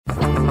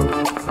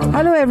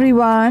Hello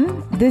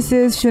everyone, this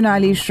is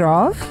Shunali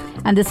Shroff.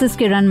 And this is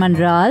Kiran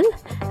Manral.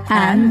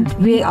 And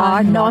we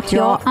are not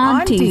your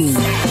aunties.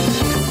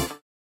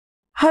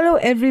 Hello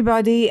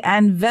everybody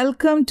and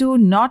welcome to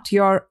Not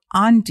Your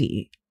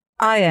Aunty.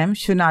 I am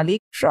Shunali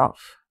Shroff.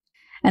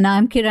 And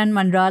I'm Kiran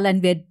Manral,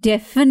 and we're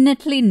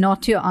definitely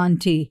not your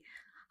auntie.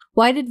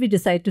 Why did we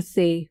decide to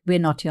say we're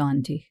not your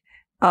auntie?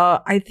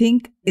 I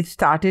think it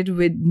started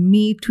with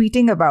me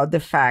tweeting about the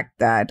fact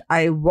that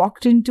I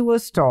walked into a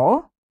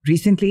store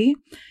recently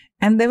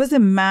and there was a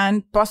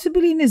man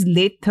possibly in his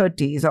late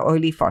 30s or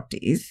early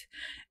 40s.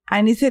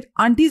 And he said,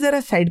 "Auntie,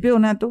 zara side pe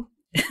hona to."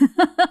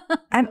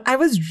 And I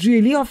was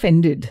really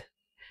offended.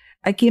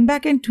 I came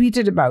back and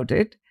tweeted about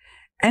it.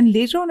 And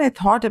later on, I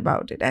thought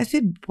about it. I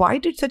said, why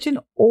did such an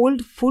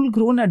old,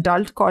 full-grown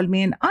adult call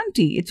me an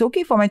auntie? It's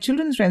okay for my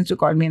children's friends to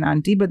call me an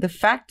auntie. But the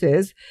fact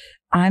is,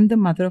 I'm the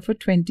mother of a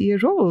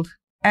 20-year-old.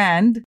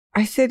 And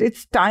I said,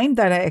 it's time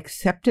that I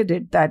accepted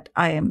it, that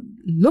I am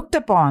looked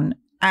upon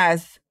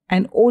as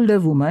an older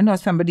woman or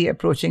somebody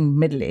approaching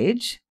middle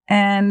age.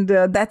 And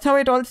that's how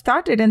it all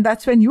started. And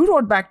that's when you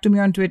wrote back to me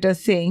on Twitter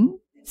saying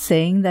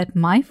that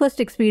my first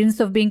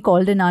experience of being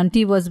called an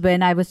auntie was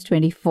when I was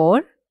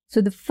 24. So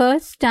the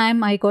first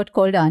time I got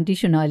called Aunty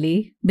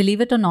Shunali,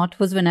 believe it or not,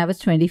 was when I was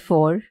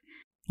 24.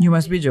 You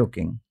must be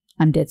joking.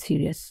 I'm dead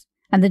serious.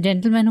 And the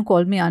gentleman who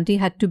called me auntie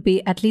had to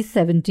be at least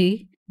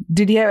 70.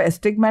 Did he have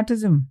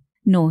astigmatism?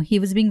 No, he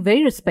was being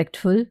very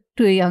respectful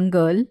to a young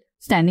girl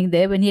standing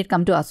there when he had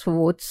come to ask for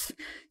votes.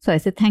 So I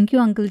said, "Thank you,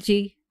 Uncle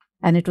Ji."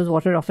 And it was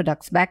water off a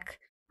duck's back.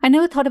 I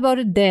never thought about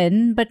it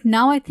then, but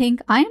now I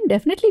think I am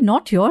definitely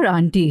not your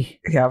auntie.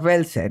 Yeah,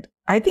 well said.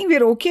 I think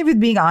we're okay with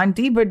being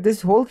auntie, but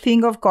this whole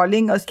thing of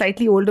calling a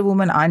slightly older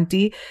woman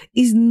auntie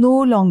is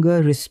no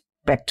longer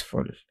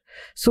respectful.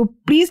 So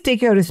please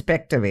take your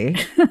respect away.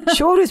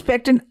 Show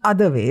respect in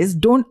other ways.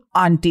 Don't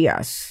auntie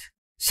us.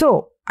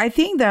 So I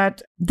think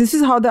that this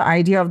is how the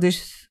idea of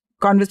this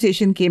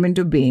conversation came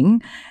into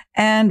being.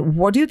 And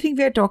what do you think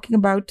we are talking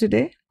about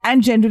today?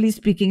 And generally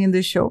speaking in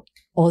this show?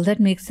 All that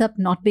makes up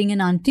not being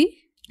an auntie.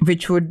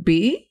 Which would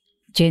be?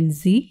 Gen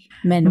Z,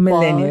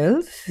 menopause.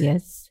 Millennials.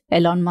 Yes.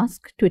 Elon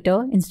Musk, Twitter,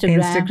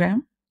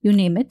 Instagram. You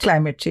name it.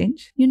 Climate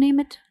change. You name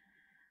it.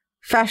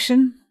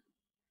 Fashion.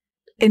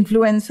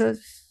 Influencers.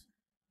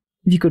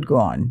 We could go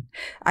on.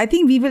 I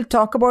think we will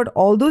talk about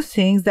all those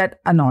things that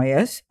annoy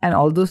us and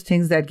all those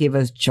things that give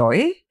us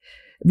joy.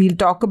 We'll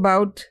talk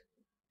about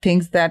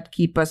things that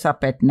keep us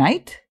up at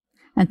night.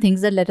 And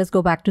things that let us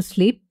go back to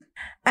sleep.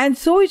 And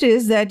so it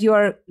is that you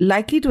are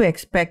likely to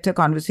expect a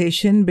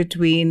conversation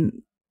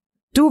between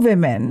two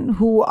women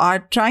who are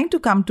trying to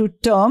come to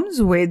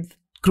terms with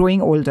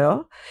growing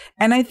older.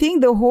 And I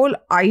think the whole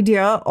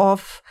idea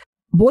of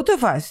both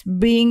of us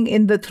being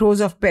in the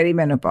throes of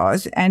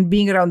perimenopause and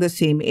being around the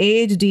same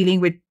age, dealing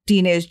with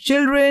teenage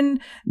children,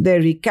 their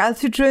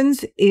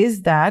recalcitrance,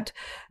 is that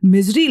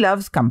misery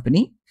loves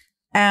company.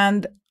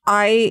 And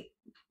I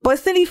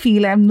personally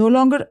feel I'm no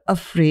longer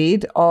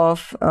afraid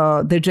of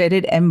the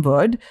dreaded M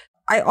word.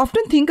 I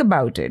often think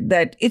about it,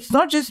 that it's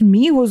not just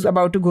me who's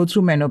about to go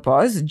through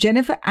menopause.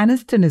 Jennifer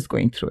Aniston is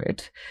going through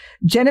it.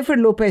 Jennifer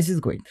Lopez is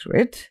going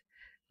through it.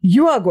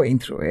 You are going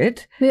through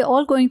it. We're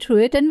all going through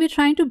it, and we're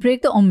trying to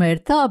break the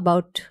omerta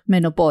about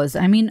menopause.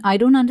 I mean, I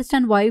don't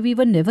understand why we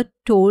were never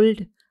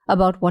told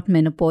about what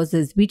menopause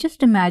is. We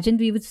just imagined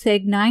we would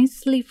seg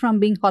nicely from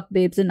being hot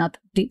babes in our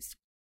 30s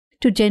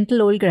to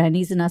gentle old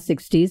grannies in our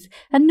 60s.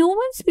 And no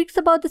one speaks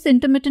about this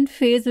intermittent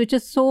phase, which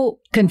is so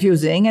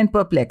confusing and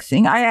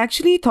perplexing. I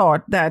actually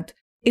thought that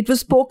it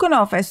was spoken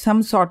of as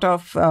some sort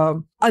of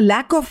a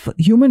lack of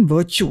human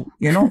virtue,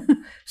 you know.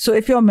 So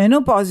if you're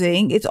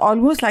menopausing, it's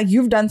almost like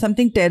you've done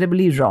something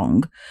terribly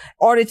wrong,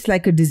 or it's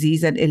like a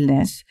disease and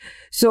illness.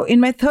 So in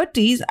my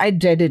 30s, I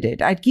dreaded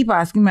it. I'd keep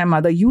asking my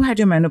mother, "You had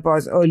your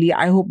menopause early.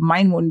 I hope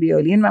mine won't be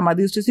early." And my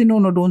mother used to say,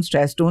 no, don't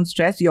stress. Don't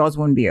stress. Yours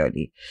won't be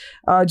early.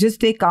 Just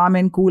stay calm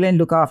and cool and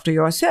look after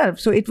yourself.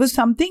 So it was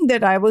something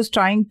that I was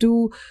trying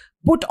to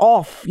put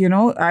off, you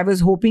know. I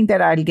was hoping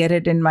that I'll get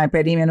it in my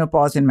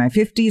perimenopause in my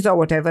 50s or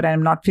whatever. And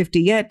I'm not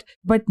 50 yet.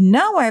 But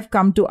now I've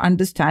come to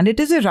understand it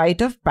is a rite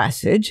of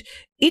passage.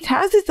 It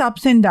has its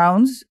ups and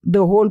downs,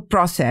 the whole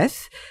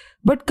process.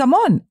 But come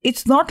on,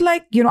 it's not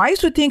like, you know, I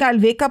used to think I'll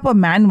wake up a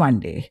man one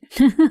day.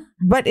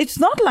 But it's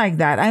not like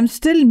that. I'm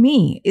still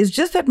me. It's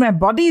just that my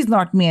body is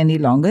not me any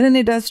longer, and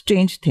it does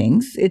strange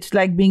things. It's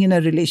like being in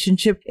a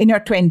relationship in your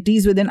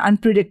 20s with an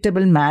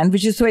unpredictable man,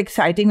 which is so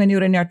exciting when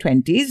you're in your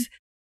 20s.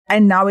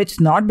 And now it's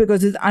not,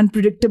 because this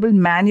unpredictable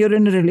man you're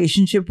in a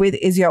relationship with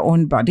is your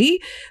own body.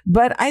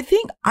 But I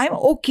think I'm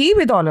okay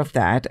with all of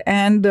that.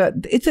 And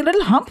it's a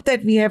little hump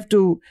that we have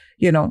to,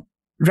 you know,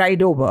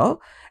 ride over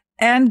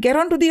and get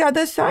onto the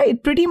other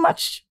side pretty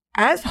much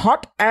as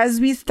hot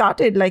as we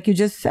started, like you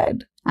just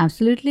said.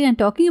 Absolutely. And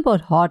talking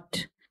about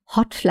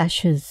hot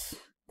flashes,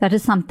 that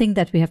is something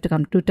that we have to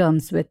come to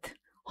terms with.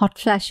 Hot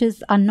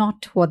flashes are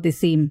not what they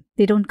seem.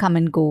 They don't come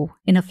and go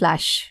in a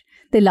flash.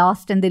 They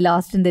last and they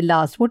last and they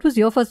last. What was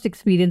your first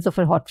experience of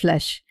a hot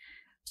flash?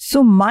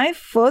 So my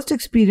first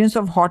experience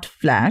of hot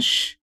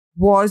flash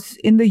was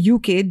in the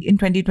UK in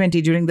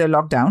 2020 during the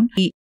lockdown.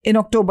 In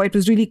October, it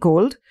was really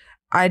cold.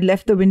 I'd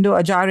left the window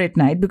ajar at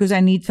night because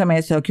I need some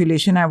air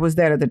circulation. I was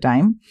there at the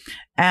time.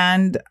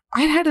 And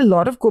I had a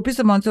lot of copious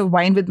amounts of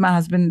wine with my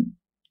husband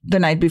the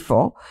night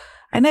before.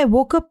 And I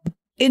woke up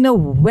in a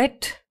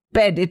wet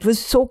bed. It was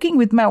soaking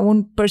with my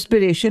own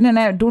perspiration, and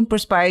I don't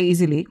perspire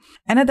easily.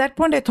 And at that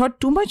point, I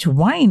thought, too much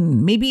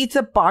wine. Maybe it's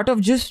a part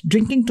of just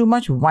drinking too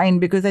much wine,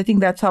 because I think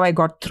that's how I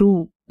got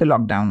through the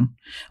lockdown,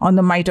 on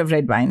the might of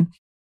red wine.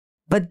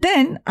 But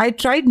then I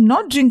tried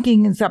not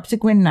drinking in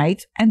subsequent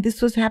nights, and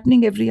this was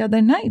happening every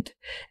other night.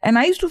 And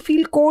I used to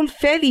feel cold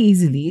fairly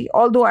easily,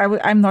 although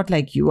I'm not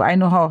like you. I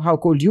know how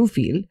cold you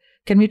feel.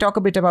 Can we talk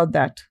a bit about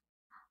that?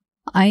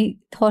 I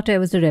thought I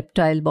was a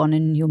reptile born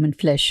in human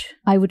flesh.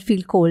 I would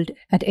feel cold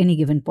at any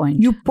given point.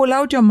 You pull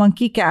out your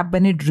monkey cap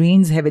when it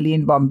rains heavily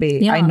in Bombay.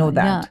 Yeah, I know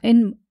that. Yeah.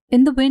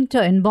 In the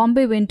winter, in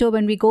Bombay winter,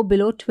 when we go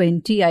below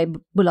 20, I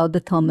pull out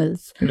the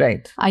thermals.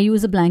 Right. I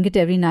use a blanket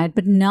every night.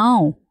 But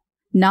now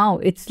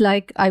it's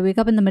like I wake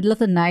up in the middle of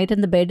the night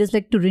and the bed is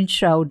like Turin's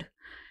shroud.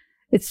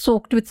 It's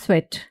soaked with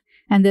sweat.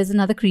 And there's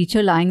another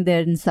creature lying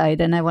there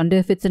inside. And I wonder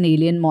if it's an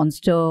alien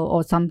monster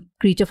or some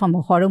creature from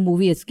a horror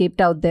movie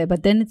escaped out there.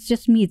 But then it's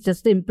just me. It's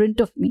just the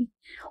imprint of me,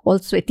 all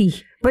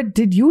sweaty. But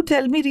did you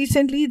tell me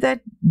recently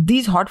that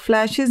these hot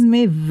flashes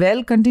may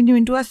well continue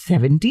into our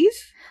 70s?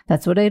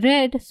 That's what I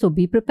read. So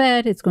be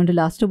prepared. It's going to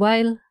last a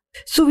while.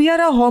 So we are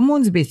our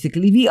hormones,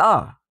 basically. We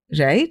are,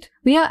 right?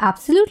 We are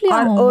absolutely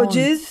our hormones.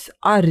 Urges,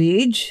 our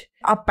rage,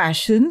 our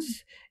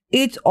passions.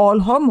 It's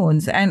all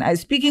hormones. And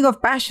speaking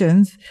of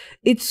passions,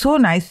 it's so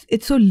nice.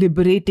 It's so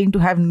liberating to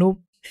have to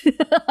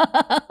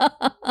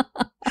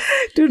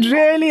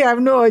really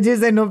have no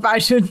urges and no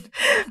passion.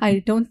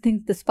 I don't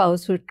think the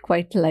spouse would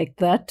quite like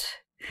that.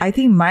 I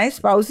think my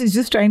spouse is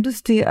just trying to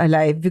stay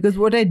alive, because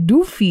what I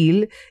do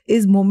feel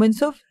is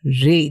moments of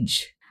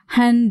rage.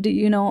 And,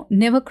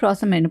 never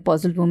cross a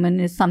menopausal woman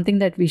is something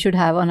that we should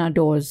have on our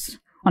doors,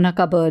 on our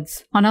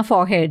cupboards, on our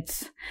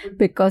foreheads,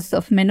 because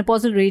of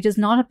menopausal rage is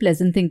not a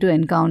pleasant thing to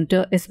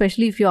encounter,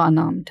 especially if you're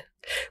unarmed.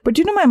 But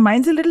my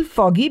mind's a little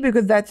foggy,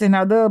 because that's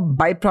another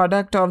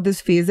byproduct of this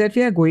phase that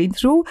we are going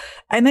through.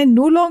 And I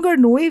no longer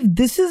know if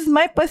this is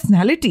my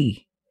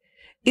personality.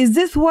 Is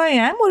this who I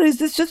am, or is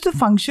this just a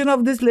function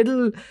of this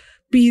little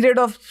period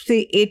of,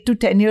 say, 8 to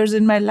 10 years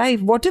in my life?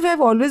 What if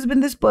I've always been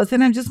this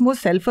person? I'm just more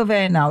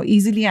self-aware now,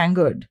 easily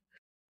angered.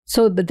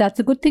 So that's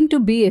a good thing to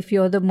be if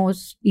you're the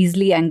most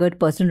easily angered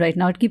person right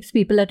now. It keeps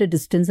people at a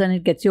distance and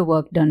it gets your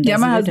work done. Yeah,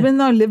 my husband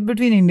now lives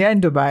between India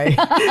and Dubai.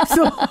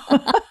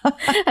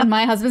 And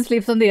my husband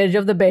sleeps on the edge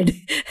of the bed.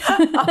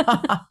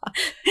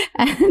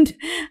 And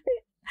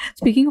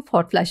speaking of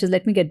hot flashes,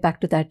 let me get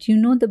back to that.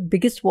 The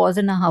biggest wars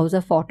in our house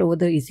are fought over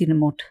the AC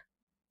remote.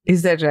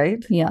 Is that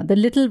right? Yeah, the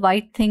little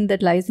white thing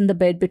that lies in the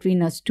bed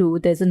between us two.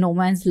 There's a no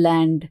man's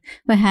land.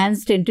 My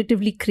hands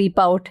tentatively creep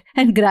out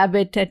and grab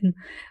it, and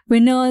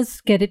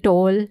winners get it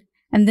all.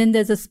 And then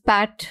there's a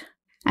spat,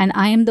 and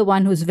I am the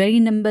one who's very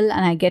nimble,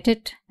 and I get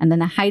it, and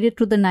then I hide it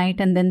through the night,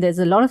 and then there's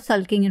a lot of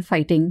sulking and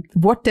fighting.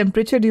 What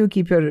temperature do you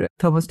keep your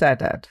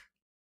thermostat at?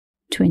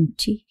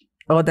 20.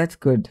 Oh, that's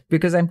good,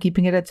 because I'm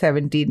keeping it at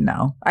 17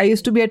 now. I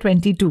used to be at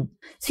 22.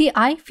 See,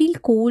 I feel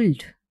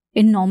cold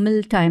in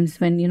normal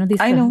times when, these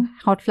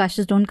hot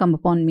flashes don't come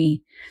upon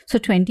me. So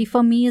 20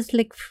 for me is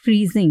like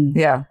freezing.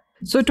 Yeah.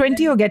 So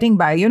 20 you're getting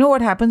by. You know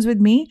what happens with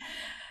me?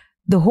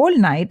 The whole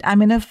night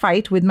I'm in a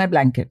fight with my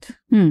blanket.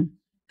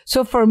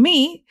 So for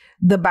me,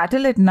 the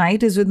battle at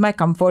night is with my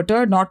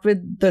comforter, not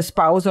with the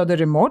spouse or the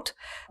remote.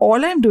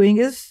 All I'm doing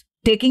is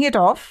taking it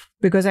off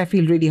because I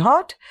feel really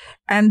hot.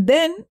 And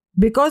then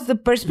because the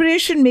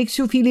perspiration makes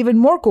you feel even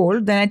more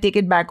cold, then I take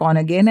it back on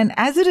again. And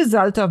as a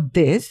result of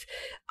this,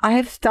 I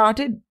have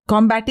started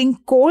combating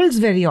colds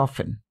very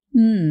often.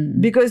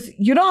 Because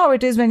you know how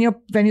it is when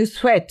you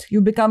sweat,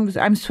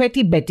 I'm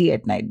sweaty Betty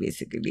at night,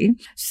 basically.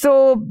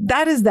 So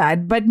that is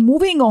that. But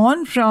moving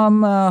on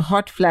from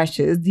hot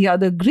flashes, the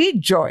other great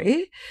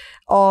joy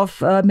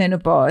of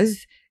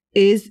menopause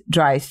is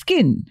dry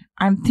skin.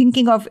 I'm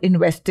thinking of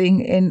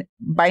investing in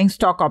buying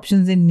stock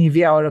options in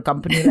Nivea or a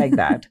company like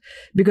that,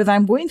 because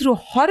I'm going through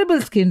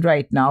horrible skin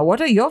right now.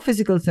 What are your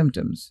physical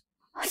symptoms?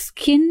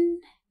 Skin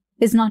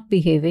is not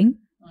behaving.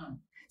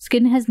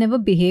 Skin has never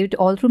behaved.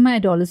 All through my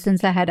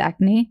adolescence, I had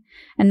acne.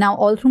 And now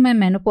all through my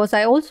menopause,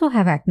 I also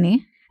have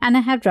acne. And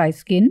I have dry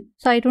skin.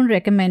 So I don't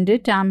recommend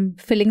it. I'm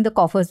filling the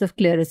coffers of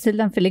Clearasil.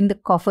 I'm filling the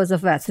coffers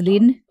of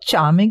Vaseline.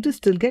 Charming to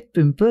still get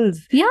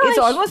pimples. Yeah. It's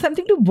almost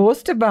something to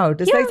boast about.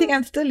 It's like, I think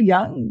I'm still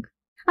young.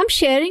 I'm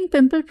sharing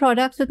pimple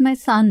products with my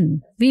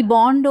son. We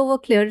bond over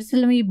Clearasil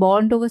and we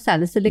bond over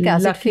salicylic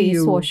acid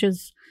face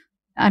washes.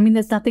 I mean,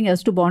 there's nothing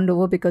else to bond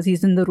over because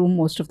he's in the room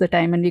most of the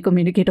time and we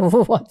communicate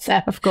over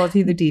WhatsApp. Of course,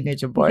 he's a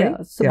teenager boy. Yeah.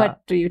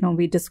 But,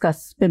 we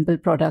discuss pimple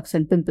products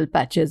and pimple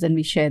patches and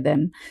we share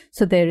them.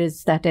 So there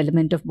is that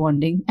element of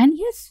bonding. And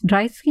yes,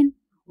 dry skin.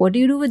 What do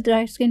you do with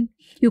dry skin?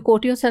 You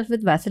coat yourself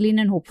with Vaseline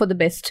and hope for the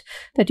best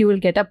that you will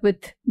get up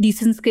with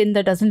decent skin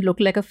that doesn't look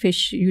like a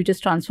fish you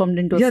just transformed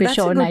into a fish that's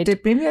overnight. a good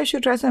tip. Maybe I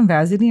should try some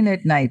Vaseline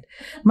at night.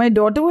 My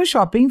daughter was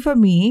shopping for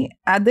me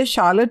at the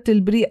Charlotte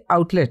Tilbury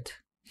outlet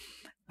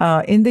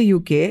in the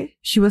UK.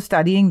 She was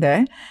studying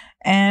there.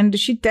 And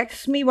she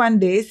texts me one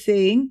day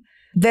saying,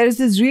 there is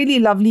this really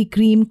lovely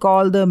cream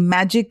called the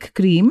Magic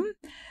Cream.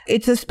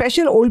 It's a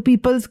special old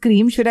people's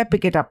cream. Should I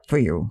pick it up for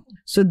you?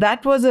 So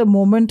that was a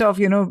moment of,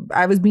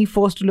 I was being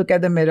forced to look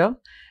at the mirror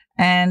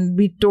and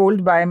be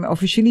told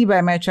officially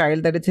by my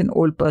child that it's an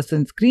old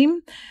person's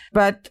cream.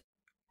 But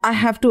I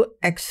have to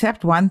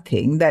accept one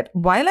thing, that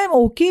while I'm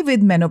okay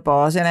with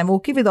menopause and I'm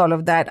okay with all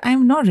of that,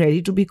 I'm not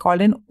ready to be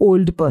called an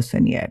old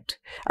person yet.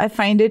 I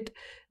find it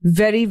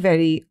very,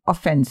 very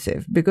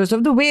offensive because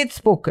of the way it's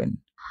spoken.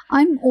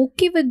 I'm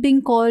okay with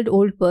being called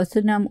old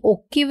person. I'm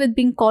okay with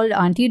being called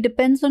auntie. It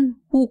depends on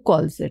who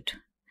calls it.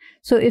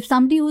 So if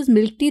somebody whose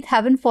milk teeth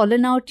haven't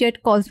fallen out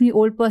yet calls me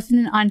old person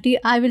and auntie,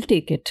 I will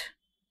take it.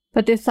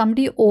 But if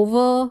somebody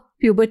over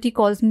puberty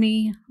calls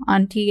me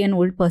auntie and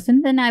old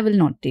person, then I will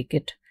not take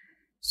it.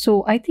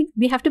 So I think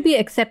we have to be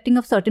accepting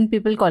of certain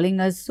people calling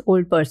us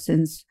old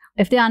persons.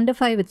 If they're under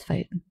 5, it's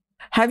fine.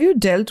 Have you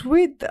dealt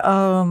with,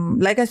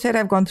 like I said,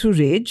 I've gone through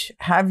rage.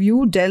 Have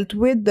you dealt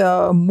with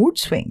mood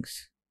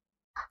swings?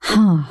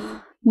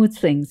 Mood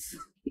swings.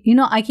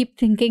 I keep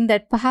thinking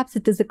that perhaps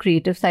it is a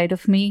creative side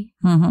of me,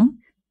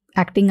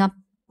 acting up.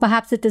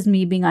 Perhaps it is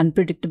me being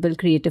unpredictable,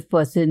 creative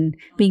person,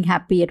 being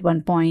happy at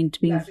one point,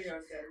 being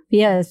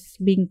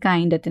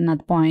kind at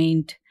another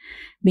point,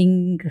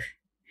 being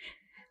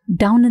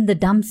down in the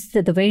dumps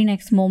at the very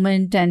next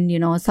moment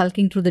and,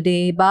 sulking through the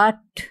day. But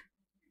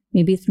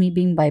maybe it's me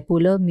being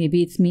bipolar.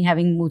 Maybe it's me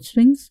having mood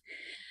swings.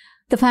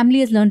 The family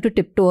has learned to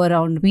tiptoe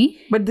around me.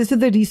 But this is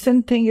the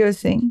recent thing you're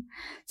saying.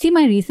 See,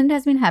 my recent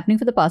has been happening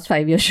for the past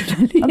 5 years,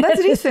 Shunali. Oh, that's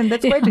recent.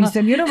 That's quite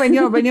recent. When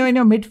you're in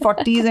your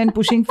mid-40s and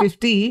pushing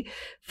 50,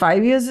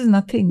 5 years is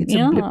nothing. It's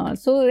a blip.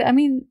 So,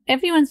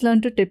 everyone's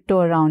learned to tiptoe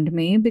around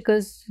me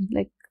because,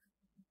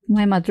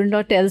 my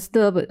mother-in-law tells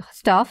the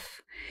staff,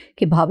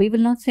 okay, Bhabhi will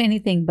not say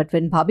anything. But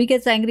when Bhabhi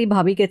gets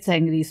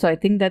angry. So I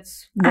think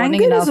that's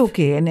warning enough. Anger is enough.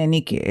 okay in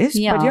any case.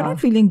 Yeah. But you're not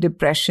feeling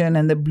depression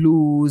and the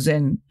blues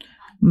and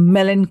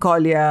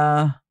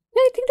melancholia.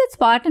 I think that's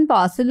part and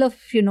parcel of,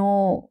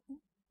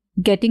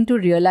 getting to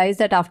realize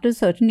that after a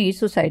certain age,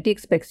 society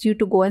expects you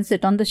to go and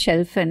sit on the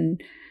shelf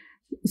and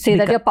say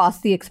that you're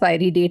past the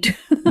expiry date.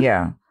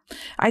 Yeah.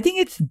 I think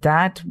it's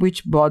that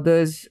which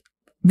bothers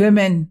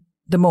women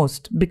the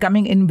most,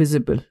 becoming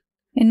invisible.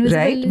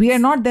 Right? We are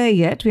not there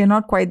yet. We are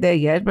not quite there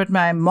yet. But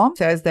my mom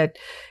says that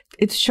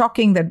it's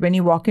shocking that when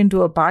you walk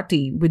into a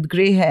party with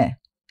gray hair,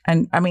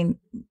 and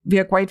we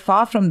are quite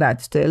far from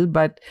that still,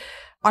 but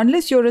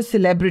unless you're a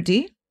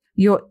celebrity,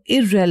 you're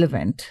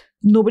irrelevant.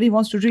 Nobody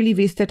wants to really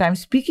waste their time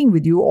speaking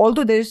with you,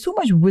 although there is so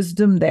much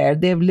wisdom there.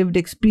 They have lived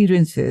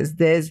experiences.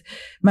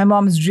 My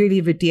mom is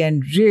really witty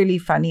and really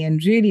funny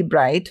and really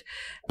bright,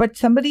 but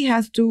somebody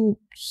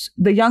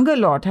the younger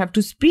lot have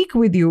to speak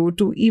with you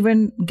to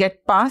even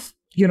get past,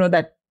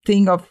 that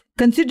thing of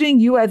considering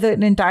you as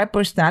an entire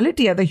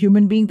personality, as a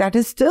human being, that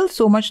is still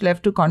so much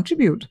left to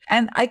contribute.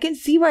 And I can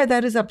see why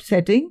that is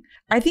upsetting.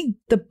 I think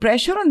the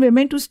pressure on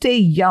women to stay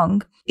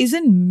young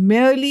isn't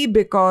merely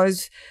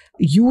because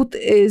youth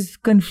is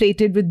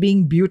conflated with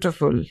being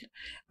beautiful.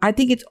 I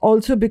think it's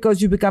also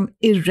because you become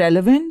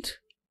irrelevant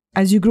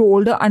as you grow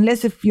older,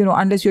 unless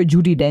you're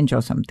Judi Dench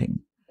or something.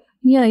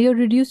 Yeah, you're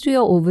reduced to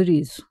your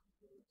ovaries.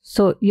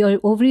 So your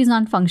ovaries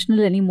aren't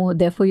functional anymore,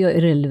 therefore you're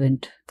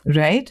irrelevant.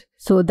 Right.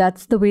 So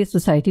that's the way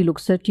society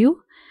looks at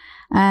you.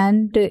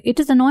 And it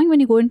is annoying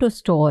when you go into a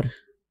store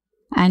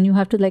and you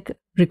have to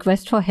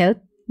request for help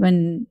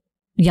when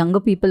younger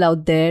people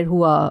out there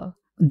who are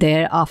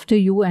there after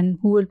you and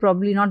who will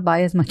probably not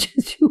buy as much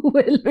as you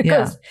will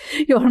because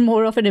you're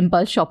more of an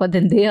impulse shopper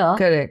than they are.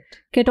 Correct.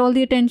 Get all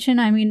the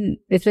attention.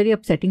 It's very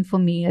upsetting for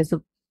me as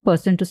a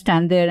person to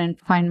stand there and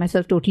find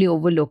myself totally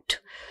overlooked.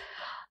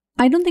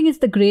 I don't think it's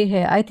the grey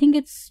hair. I think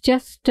it's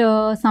just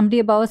somebody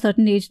above a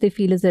certain age they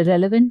feel is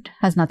irrelevant,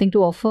 has nothing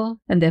to offer,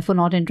 and therefore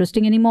not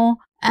interesting anymore.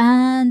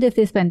 And if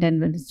they spend 10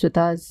 minutes with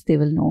us, they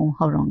will know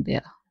how wrong they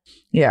are.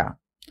 Yeah.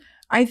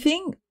 I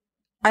think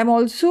I'm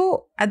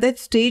also at that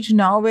stage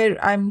now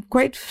where I'm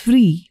quite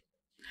free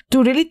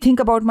to really think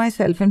about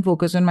myself and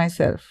focus on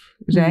myself,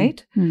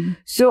 right? Mm-hmm.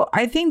 So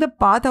I think the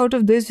path out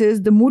of this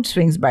is the mood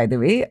swings, by the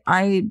way.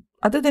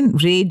 Other than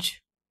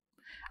rage,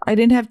 I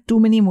didn't have too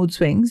many mood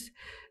swings.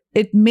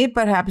 It may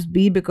perhaps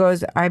be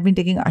because I've been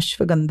taking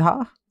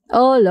ashwagandha.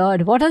 Oh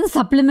Lord, what are the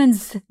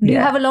supplements? Do you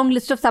have a long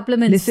list of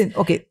supplements? Listen,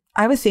 okay,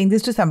 I was saying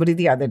this to somebody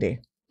the other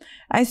day.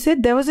 I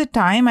said there was a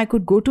time I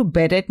could go to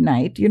bed at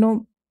night,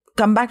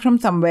 come back from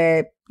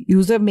somewhere,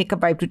 use a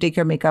makeup wipe to take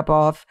your makeup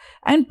off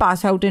and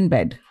pass out in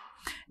bed.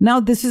 Now,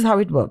 this is how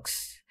it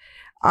works.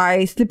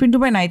 I slip into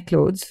my night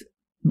clothes,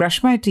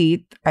 brush my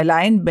teeth, I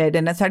lie in bed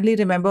and I suddenly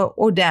remember,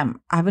 oh damn,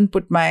 I haven't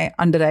put my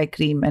under eye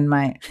cream and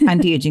my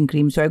anti-aging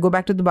cream. So I go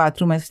back to the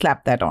bathroom and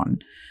slap that on.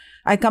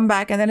 I come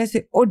back and then I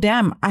say, oh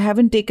damn, I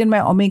haven't taken my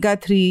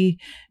omega-3,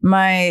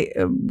 my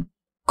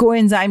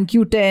coenzyme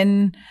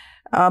Q10,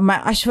 my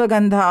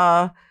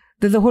ashwagandha.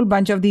 There's a whole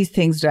bunch of these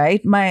things,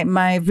 right?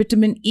 My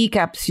vitamin E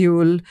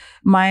capsule,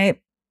 my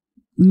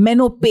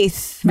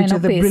Menopace, which is a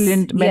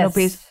brilliant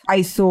Menopace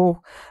ISO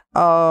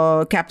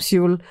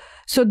capsule.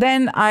 So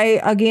then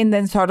I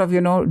again sort of,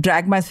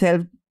 drag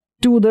myself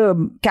to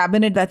the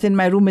cabinet that's in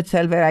my room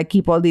itself where I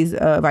keep all these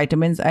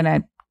vitamins and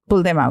I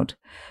pull them out.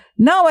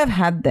 Now I've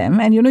had them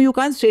and, you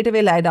can't straight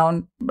away lie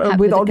down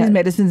with all these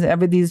medicines,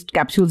 with these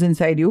capsules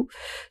inside you.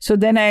 So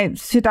then I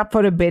sit up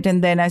for a bit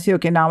and then I say,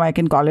 okay, now I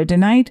can call it a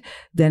night.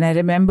 Then I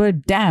remember,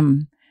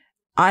 damn,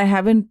 I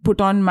haven't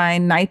put on my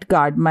night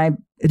guard, my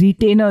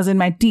retainers in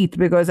my teeth,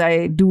 because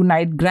I do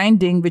night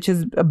grinding, which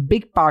is a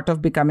big part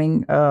of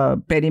becoming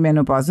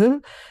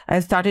perimenopausal. I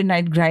started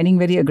night grinding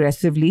very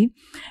aggressively.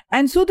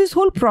 And so this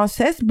whole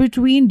process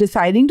between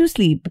deciding to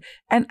sleep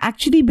and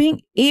actually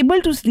being able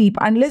to sleep,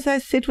 unless I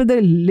sit with a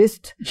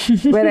list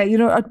where I,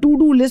 a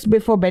to-do list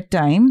before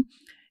bedtime,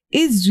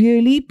 is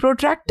really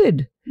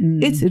protracted.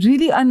 It's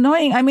really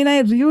annoying. I mean, I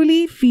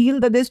really feel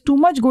that there's too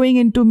much going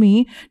into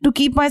me to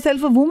keep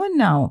myself a woman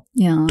now.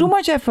 Yeah. Too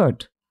much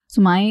effort.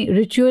 So my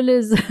ritual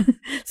is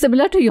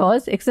similar to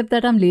yours, except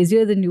that I'm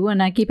lazier than you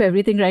and I keep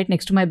everything right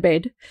next to my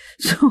bed.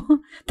 So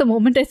the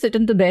moment I sit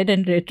on the bed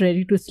and get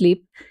ready to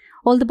sleep,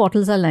 all the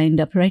bottles are lined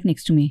up right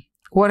next to me.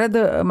 What are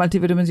the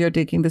multivitamins you're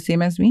taking? The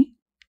same as me?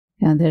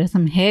 Yeah, there are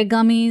some hair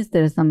gummies,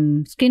 there are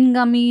some skin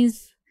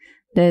gummies,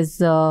 there's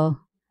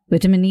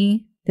vitamin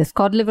E, there's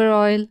cod liver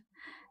oil,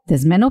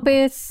 there's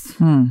Menopace,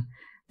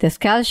 there's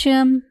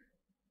calcium.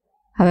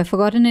 Have I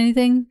forgotten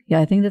anything?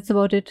 Yeah, I think that's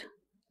about it.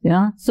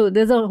 Yeah. So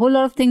there's a whole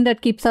lot of things that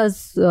keeps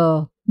us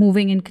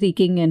moving and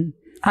creaking. And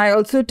I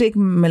also take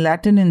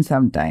melatonin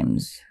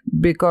sometimes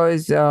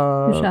because... you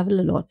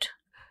travel a lot.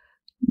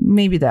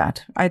 Maybe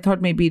that. I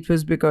thought maybe it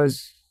was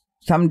because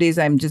some days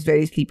I'm just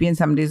very sleepy and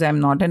some days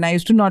I'm not. And I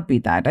used to not be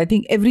that. I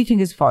think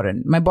everything is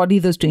foreign. My body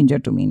is a stranger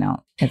to me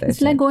now.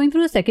 It's like going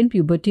through a second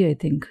puberty, I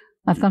think.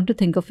 I've come to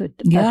think of it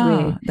that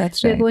way. Yeah,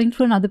 that's right. We're going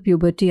through another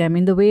puberty. I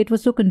mean, the way it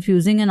was so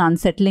confusing and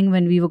unsettling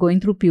when we were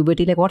going through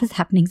puberty, like what is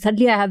happening?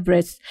 Suddenly I have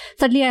breasts.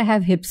 Suddenly I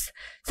have hips.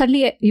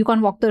 Suddenly you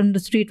can't walk down the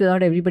street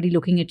without everybody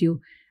looking at you.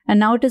 And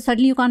now it is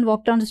suddenly you can't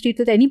walk down the street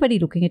with anybody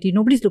looking at you.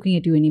 Nobody's looking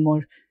at you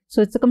anymore.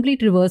 So it's a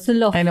complete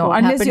reversal of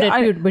what happened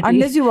at puberty.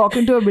 Unless you walk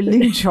into a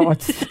building in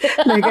shorts,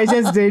 like I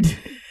just did.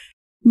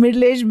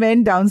 Middle-aged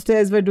men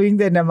downstairs were doing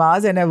their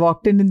namaz and I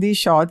walked in these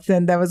shorts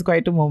and that was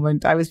quite a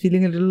moment. I was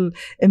feeling a little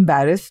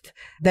embarrassed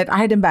that I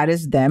had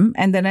embarrassed them.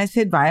 And then I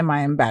said, why am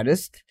I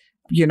embarrassed?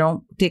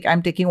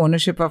 I'm taking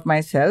ownership of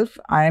myself.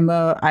 I'm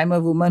a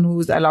woman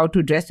who's allowed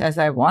to dress as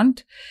I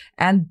want.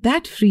 And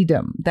that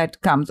freedom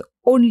that comes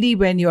only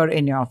when you're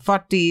in your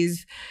 40s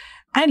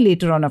and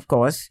later on, of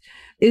course,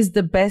 is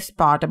the best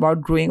part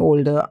about growing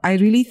older. I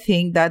really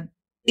think that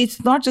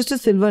it's not just a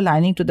silver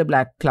lining to the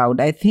black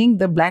cloud. I think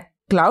the black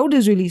cloud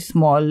is really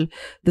small.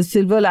 The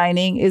silver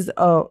lining is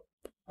a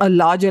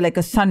larger, like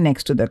a sun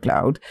next to the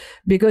cloud,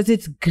 because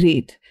it's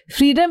great.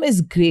 Freedom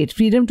is great.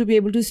 Freedom to be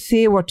able to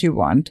say what you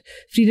want,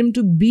 freedom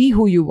to be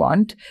who you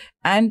want,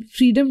 and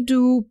freedom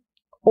to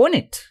own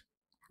it.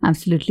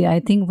 Absolutely.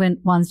 I think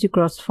once you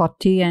cross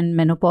 40 and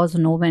menopause or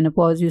no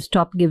menopause, you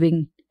stop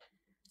giving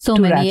so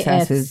many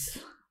F's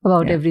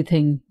about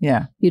everything.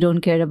 Yeah. You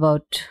don't care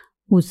about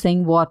who's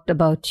saying what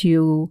about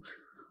you,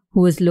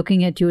 who is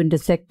looking at you and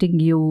dissecting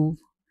you.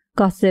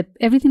 Gossip,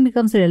 everything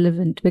becomes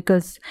irrelevant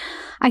because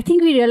I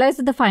think we realize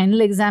that the final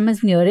exam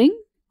is nearing.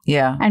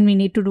 Yeah. And we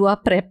need to do our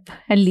prep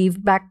and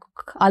leave back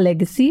our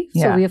legacy.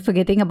 So we are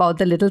forgetting about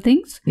the little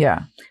things.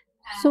 Yeah.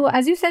 So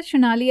as you said,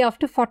 Shunali,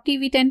 after 40,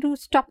 we tend to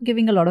stop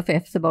giving a lot of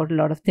F's about a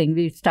lot of things.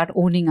 We start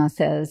owning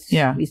ourselves.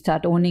 Yeah. We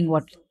start owning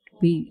what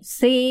we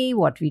say,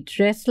 what we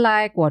dress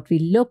like, what we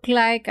look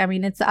like. I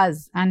mean, it's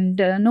us. And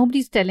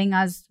nobody's telling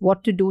us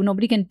what to do.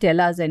 Nobody can tell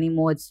us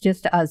anymore. It's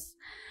just us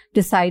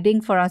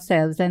deciding for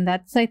ourselves. And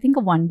that's, I think,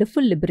 a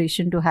wonderful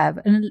liberation to have.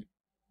 And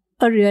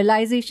a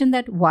realization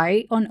that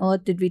why on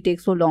earth did we take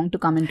so long to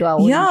come into our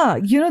own? Yeah,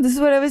 this is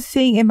what I was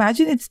saying.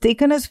 Imagine it's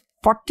taken us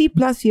 40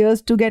 plus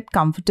years to get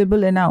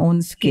comfortable in our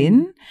own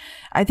skin.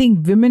 I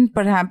think women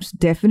perhaps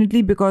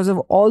definitely because of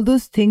all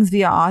those things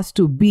we are asked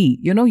to be.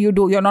 You're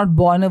not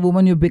born a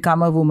woman, you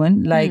become a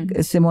woman, like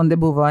Simone de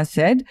Beauvoir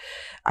said.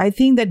 I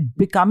think that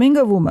becoming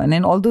a woman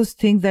and all those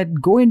things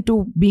that go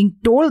into being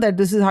told that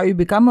this is how you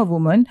become a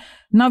woman,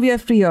 now we are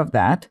free of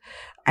that.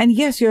 And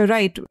yes, you're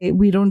right.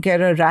 We don't care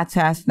a rat's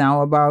ass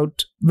now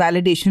about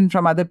validation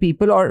from other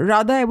people, or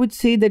rather, I would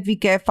say that we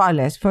care far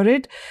less for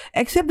it.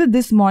 Except that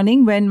this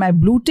morning, when my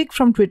blue tick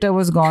from Twitter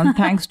was gone,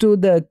 thanks to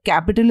the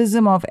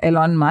capitalism of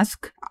Elon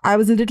Musk, I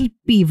was a little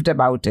peeved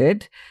about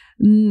it.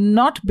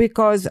 Not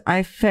because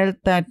I felt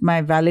that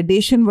my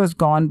validation was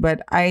gone,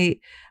 but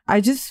I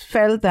just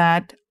felt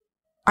that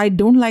I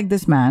don't like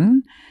this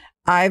man.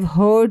 I've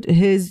heard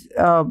his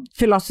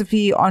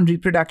philosophy on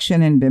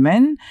reproduction in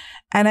women.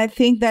 And I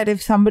think that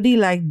if somebody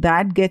like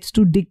that gets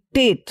to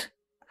dictate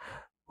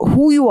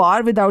who you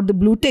are without the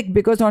blue tick,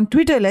 because on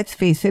Twitter, let's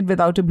face it,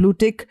 without a blue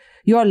tick,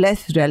 you're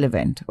less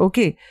relevant.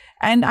 Okay.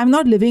 And I'm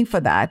not living for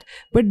that.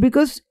 But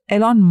because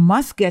Elon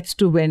Musk gets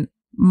to win,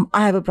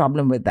 I have a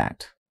problem with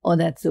that. Oh,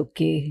 that's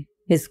okay.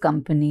 His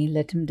company,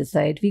 let him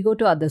decide. We go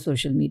to other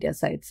social media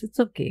sites. It's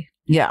okay.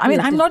 Yeah. I mean,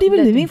 I'm not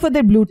even living for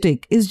their blue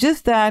tick. It's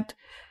just that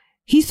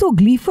he's so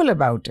gleeful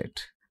about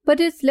it. But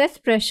it's less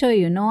pressure,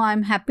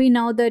 I'm happy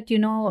now that,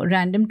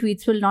 random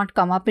tweets will not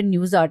come up in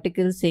news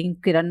articles saying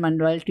Kiran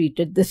Manral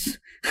tweeted this.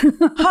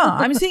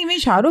 I'm saying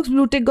Shah Rukh's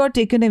blue tick got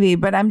taken away,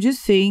 but I'm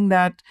just saying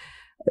that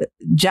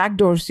Jack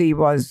Dorsey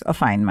was a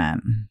fine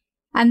man.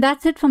 And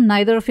that's it from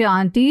neither of your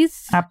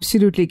aunties.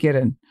 Absolutely,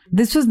 Kiran.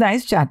 This was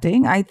nice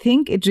chatting. I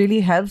think it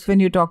really helps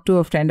when you talk to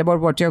a friend about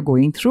what you're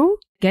going through.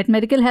 Get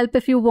medical help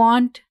if you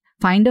want.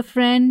 Find a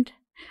friend.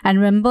 And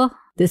remember,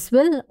 this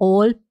will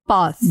all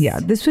pass. Yeah,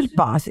 this will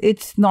pass.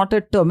 It's not a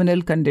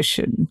terminal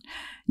condition.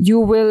 You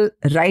will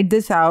ride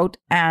this out,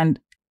 and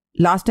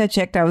last I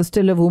checked, I was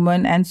still a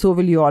woman, and so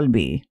will you all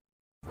be.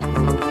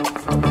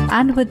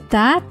 And with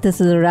that, this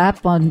is a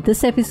wrap on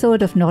this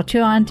episode of Not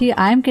Your Aunty.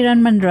 I'm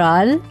Kiran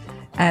Manral.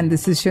 And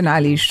this is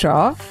Shunali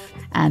Shroff.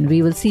 And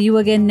we will see you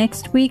again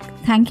next week.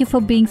 Thank you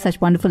for being such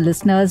wonderful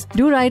listeners.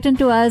 Do write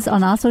into us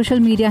on our social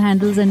media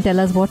handles and tell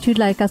us what you'd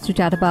like us to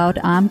chat about.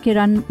 I'm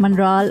Kiran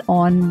Manral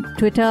on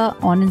Twitter,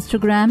 on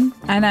Instagram.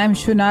 And I'm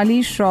Shunali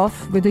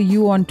Shroff with a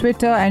U on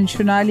Twitter and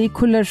Shunali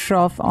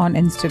Shroff on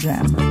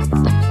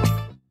Instagram.